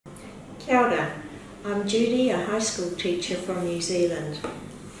Kia ora. I'm Judy, a high school teacher from New Zealand.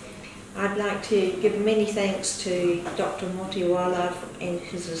 I'd like to give many thanks to Dr. Motiwala and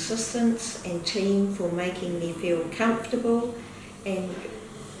his assistants and team for making me feel comfortable, and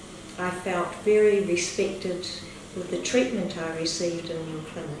I felt very respected with the treatment I received in your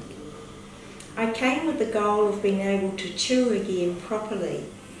clinic. I came with the goal of being able to chew again properly,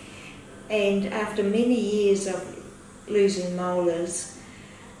 and after many years of losing molars,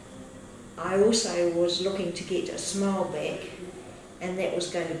 I also was looking to get a smile back, and that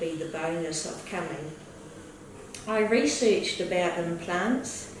was going to be the bonus of coming. I researched about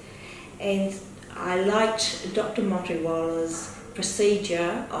implants, and I liked Dr. Motiwala's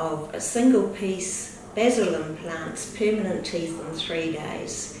procedure of a single piece Basal implants, permanent teeth in 3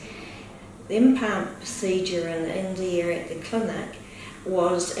 days. The implant procedure in India at the clinic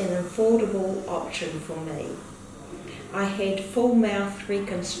was an affordable option for me. I had full mouth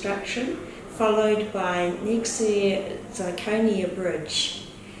reconstruction followed by NexxZr zirconia bridge.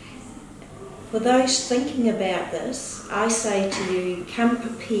 For those thinking about this, I say to you, come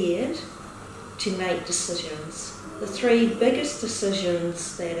prepared to make decisions. The 3 biggest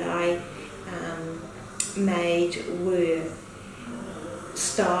decisions that I made were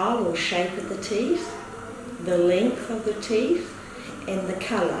style or shape of the teeth, the length of the teeth, and the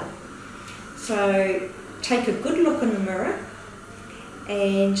colour. So take a good look in the mirror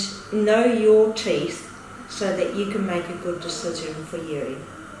and know your teeth so that you can make a good decision for you.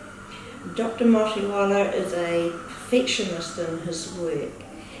 Dr. Motiwala is a perfectionist in his work,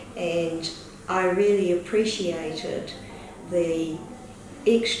 and I really appreciated the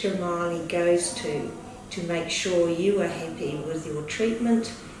extra mile he goes to make sure you are happy with your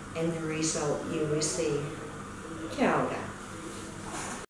treatment and the result you receive. Kia ora.